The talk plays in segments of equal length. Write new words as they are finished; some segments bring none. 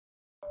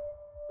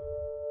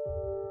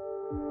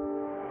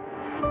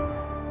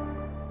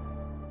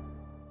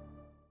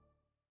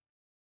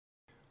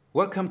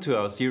Welcome to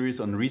our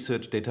series on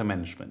research data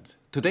management.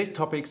 Today's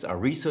topics are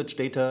research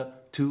data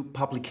to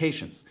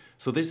publications.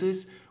 So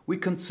we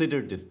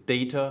consider the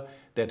data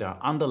that are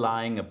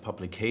underlying a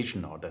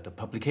publication or that a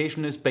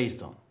publication is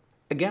based on.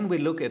 Again, we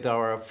look at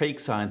our fake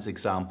science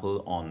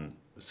example on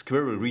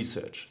squirrel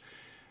research.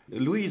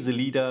 Louise, the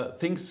leader,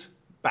 thinks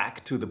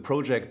back to the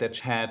project that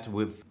she had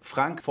with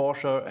Frank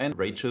Forscher and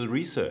Rachel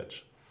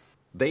Research.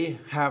 They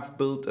have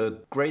built a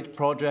great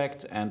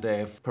project and they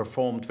have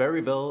performed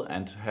very well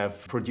and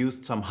have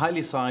produced some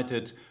highly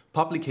cited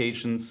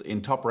publications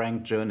in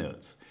top-ranked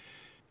journals.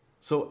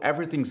 So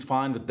everything's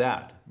fine with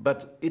that.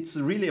 But it's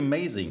really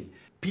amazing.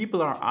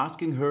 People are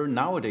asking her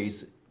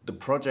nowadays, the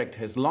project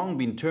has long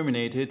been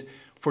terminated,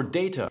 for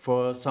data,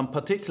 for some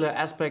particular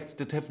aspects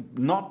that have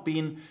not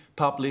been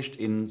published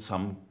in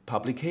some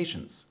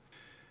publications.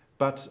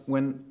 But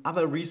when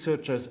other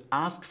researchers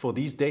ask for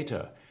these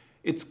data,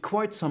 it's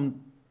quite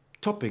some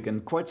topic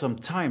and quite some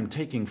time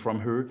taking from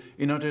her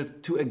in order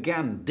to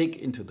again dig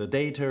into the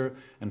data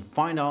and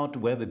find out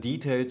where the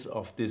details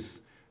of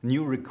this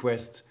new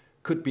request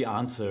could be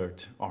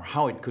answered or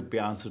how it could be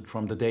answered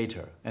from the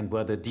data and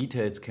where the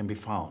details can be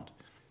found.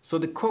 So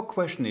the core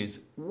question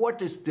is,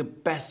 what is the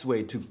best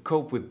way to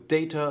cope with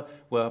data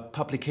where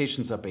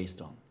publications are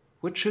based on?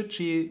 What should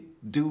she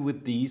do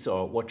with these,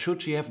 or what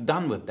should she have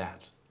done with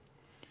that?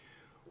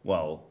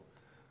 Well,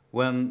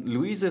 when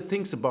Louise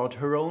thinks about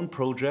her own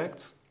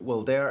project,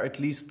 well, there are at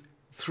least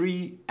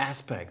three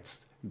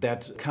aspects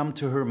that come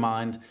to her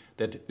mind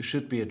that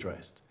should be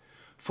addressed.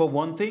 For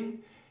one thing,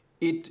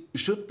 it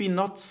should be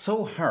not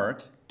so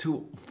hard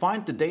to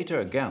find the data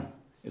again.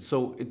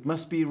 So it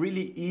must be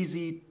really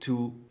easy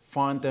to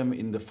find them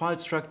in the file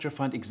structure,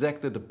 find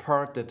exactly the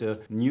part that a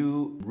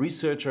new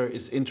researcher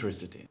is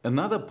interested in.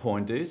 Another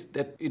point is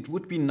that it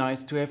would be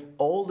nice to have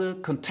all the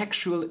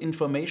contextual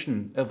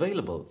information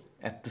available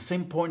at the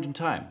same point in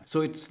time.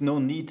 So it's no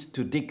need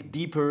to dig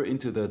deeper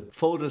into the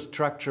folder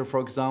structure, for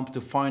example,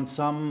 to find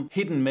some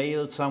hidden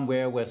mail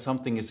somewhere where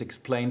something is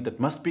explained that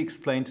must be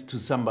explained to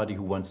somebody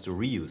who wants to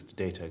reuse the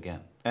data again.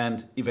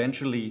 And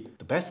eventually,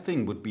 the best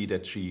thing would be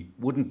that she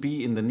wouldn't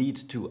be in the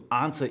need to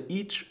answer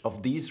each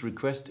of these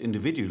requests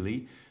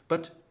individually,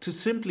 but to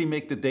simply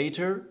make the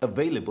data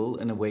available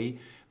in a way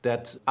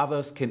that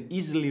others can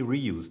easily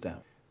reuse them.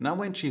 Now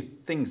when she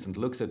thinks and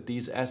looks at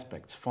these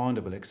aspects,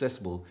 findable,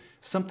 accessible,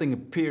 something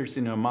appears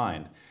in her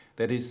mind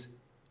that is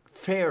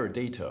fair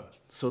data.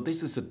 So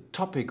this is a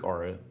topic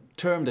or a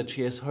term that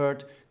she has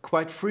heard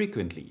quite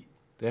frequently.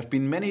 There have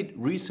been many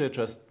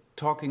researchers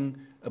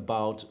talking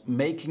about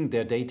making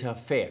their data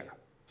fair.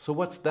 So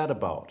what's that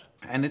about?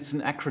 And it's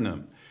an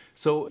acronym.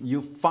 So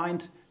you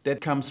find that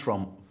comes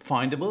from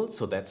findable,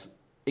 so that's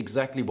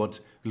exactly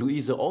what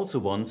Louise also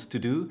wants to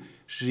do.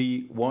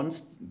 She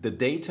wants the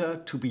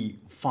data to be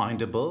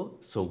findable,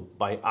 so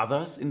by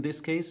others in this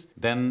case.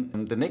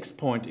 Then the next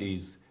point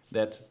is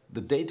that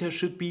the data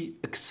should be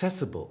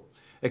accessible.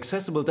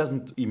 Accessible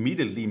doesn't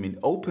immediately mean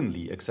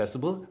openly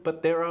accessible,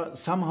 but there are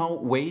somehow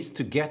ways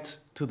to get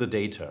to the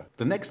data.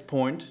 The next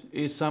point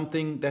is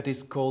something that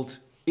is called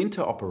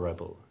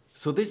interoperable.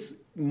 So this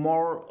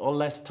more or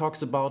less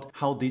talks about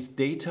how this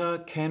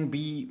data can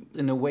be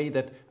in a way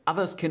that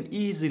others can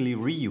easily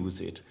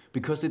reuse it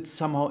because it's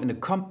somehow in a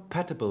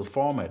compatible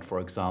format, for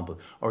example,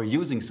 or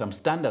using some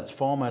standards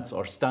formats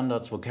or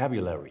standards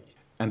vocabulary.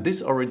 And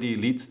this already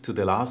leads to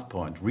the last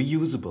point,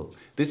 reusable.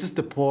 This is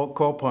the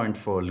core point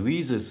for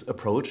Louise's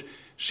approach.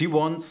 She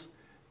wants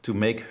to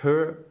make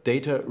her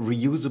data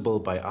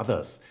reusable by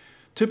others.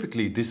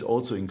 Typically, this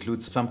also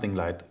includes something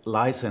like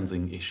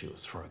licensing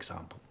issues, for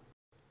example.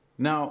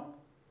 Now,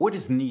 what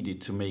is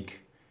needed to make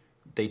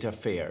data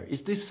fair?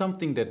 Is this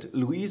something that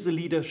Louise, the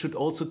leader, should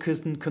also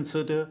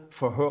consider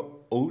for her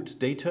old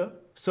data?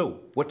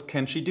 So, what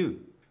can she do?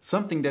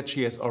 Something that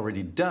she has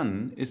already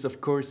done is, of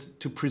course,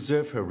 to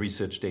preserve her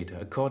research data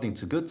according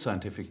to good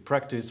scientific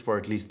practice for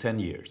at least 10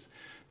 years.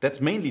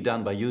 That's mainly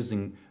done by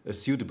using a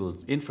suitable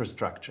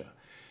infrastructure.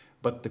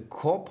 But the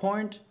core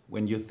point,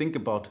 when you think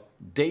about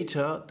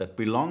data that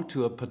belong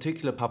to a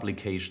particular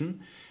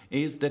publication,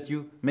 is that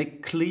you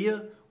make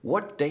clear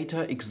what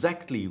data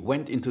exactly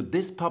went into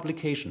this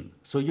publication.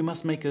 So you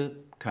must make a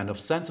kind of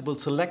sensible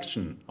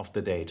selection of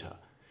the data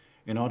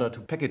in order to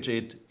package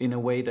it in a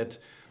way that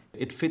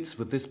it fits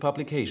with this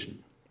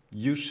publication.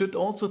 You should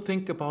also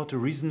think about a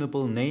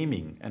reasonable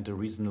naming and a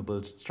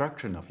reasonable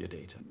structuring of your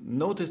data.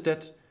 Notice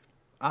that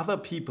other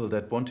people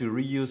that want to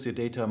reuse your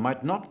data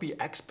might not be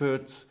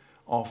experts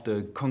of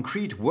the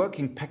concrete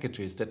working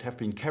packages that have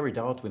been carried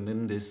out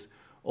within this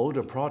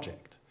older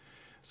project.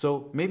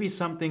 So maybe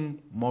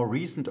something more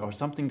recent or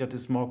something that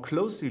is more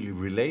closely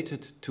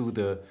related to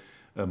the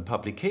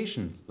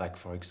publication, like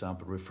for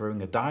example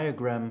referring a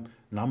diagram,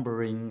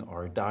 numbering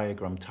or a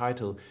diagram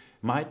title,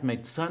 might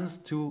make sense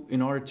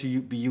in order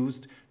to be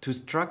used to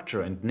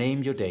structure and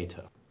name your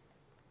data.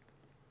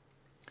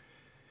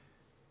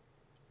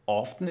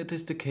 Often it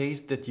is the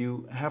case that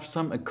you have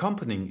some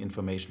accompanying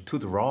information to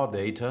the raw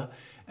data,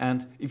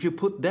 and if you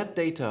put that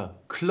data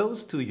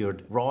close to your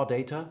raw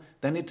data,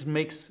 then it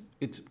makes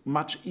it's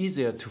much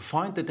easier to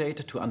find the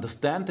data, to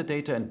understand the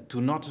data, and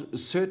to not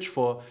search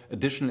for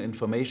additional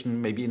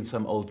information, maybe in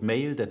some old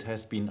mail that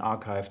has been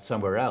archived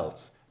somewhere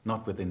else,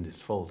 not within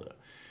this folder.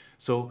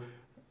 So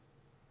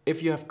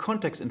if you have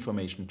context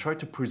information, try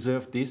to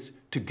preserve this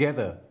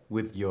together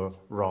with your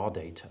raw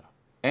data.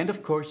 And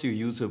of course, you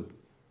use a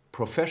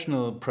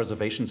professional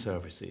preservation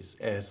services,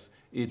 as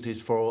it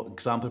is, for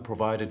example,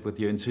 provided with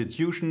your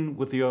institution,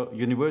 with your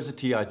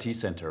university IT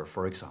center,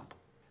 for example.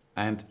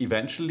 And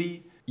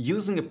eventually,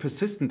 using a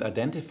persistent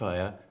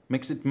identifier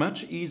makes it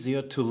much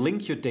easier to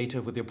link your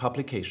data with your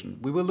publication.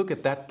 We will look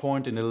at that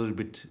point in a little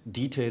bit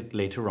detailed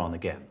later on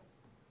again.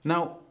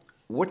 Now,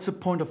 what's the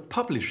point of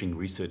publishing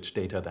research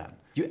data then?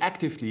 You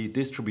actively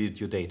distribute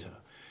your data.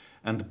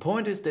 And the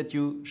point is that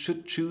you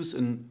should choose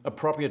an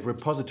appropriate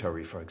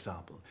repository, for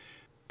example.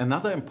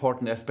 Another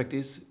important aspect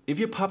is, if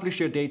you publish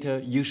your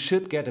data, you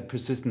should get a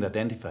persistent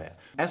identifier.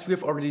 As we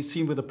have already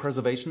seen with the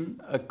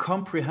preservation, a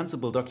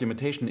comprehensible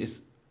documentation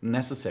is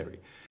necessary.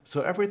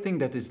 So everything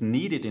that is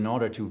needed in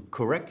order to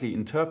correctly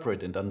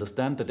interpret and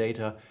understand the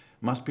data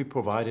must be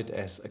provided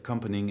as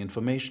accompanying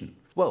information.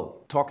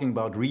 Well, talking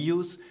about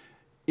reuse,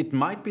 it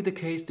might be the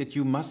case that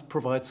you must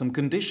provide some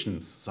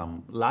conditions,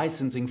 some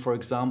licensing, for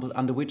example,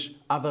 under which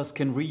others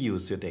can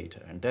reuse your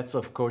data. And that's,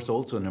 of course,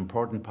 also an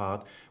important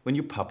part when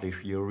you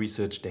publish your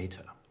research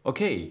data.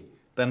 Okay,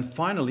 then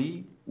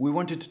finally, we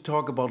wanted to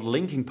talk about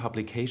linking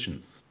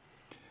publications.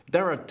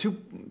 There are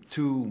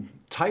two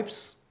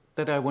types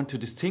that I want to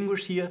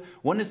distinguish here.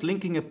 One is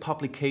linking a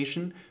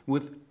publication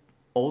with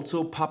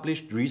also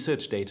published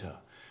research data.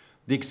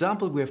 The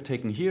example we have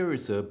taken here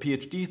is a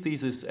PhD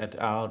thesis at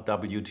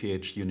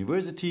RWTH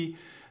University,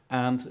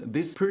 and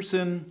this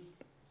person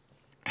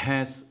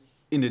has,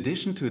 in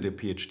addition to the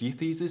PhD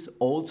thesis,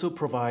 also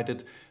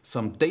provided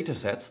some data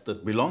sets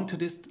that belong to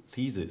this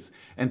thesis,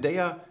 and they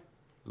are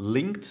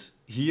linked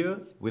here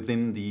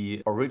within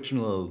the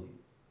original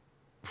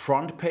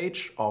front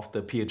page of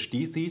the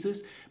PhD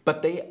thesis,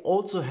 but they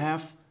also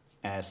have,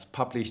 as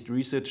published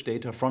research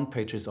data, front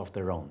pages of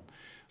their own.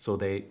 So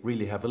they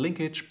really have a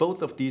linkage.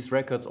 Both of these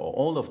records, or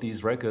all of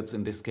these records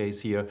in this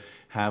case here,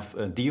 have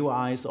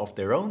DOIs of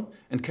their own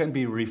and can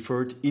be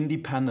referred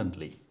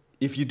independently.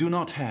 If you do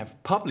not have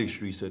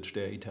published research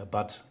data,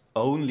 but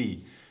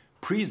only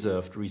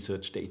preserved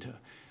research data,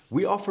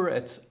 we offer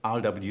at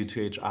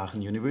RWTH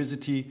Aachen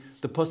University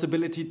the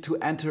possibility to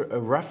enter a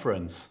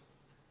reference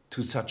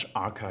to such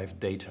archived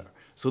data.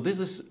 So this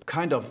is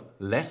kind of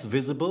less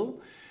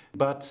visible,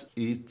 but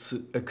it's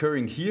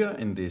occurring here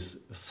in this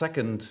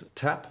second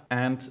tab,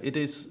 and it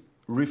is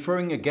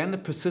referring again a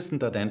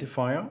persistent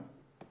identifier.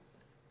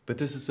 But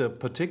this is a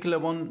particular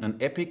one, an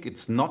EPIC.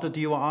 It's not a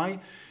DOI.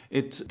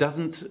 It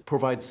doesn't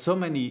provide so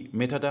many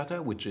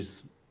metadata, which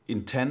is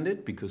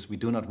intended because we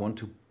do not want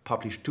to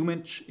publish too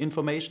much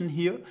information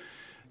here.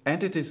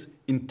 And it is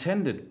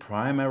intended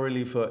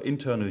primarily for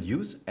internal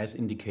use, as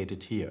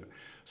indicated here.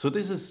 So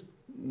this is,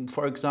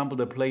 for example,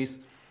 the place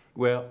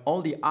where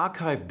all the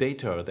archive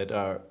data that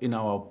are in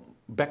our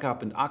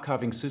backup and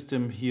archiving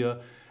system here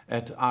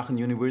at Aachen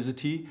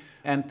University.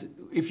 And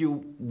if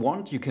you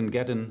want, you can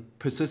get a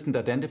persistent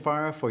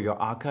identifier for your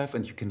archive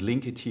and you can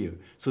link it here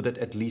so that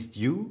at least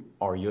you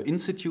or your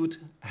institute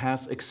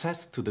has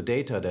access to the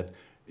data that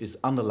is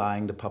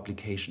underlying the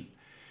publication.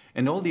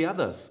 And all the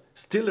others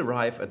still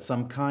arrive at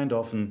some kind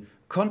of a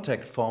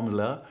contact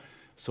formula,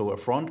 so a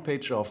front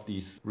page of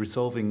this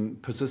resolving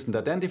persistent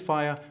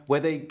identifier, where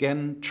they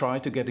again try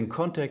to get in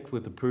contact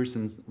with the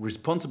persons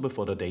responsible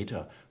for the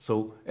data,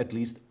 so at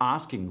least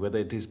asking whether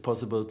it is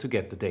possible to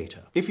get the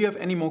data. If you have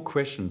any more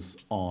questions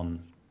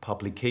on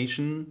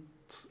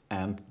publications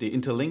and the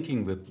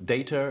interlinking with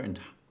data and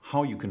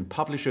how you can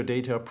publish your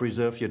data,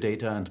 preserve your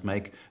data and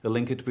make a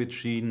linkage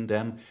between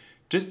them,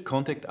 just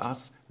contact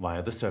us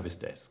via the service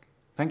desk.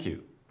 Thank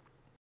you.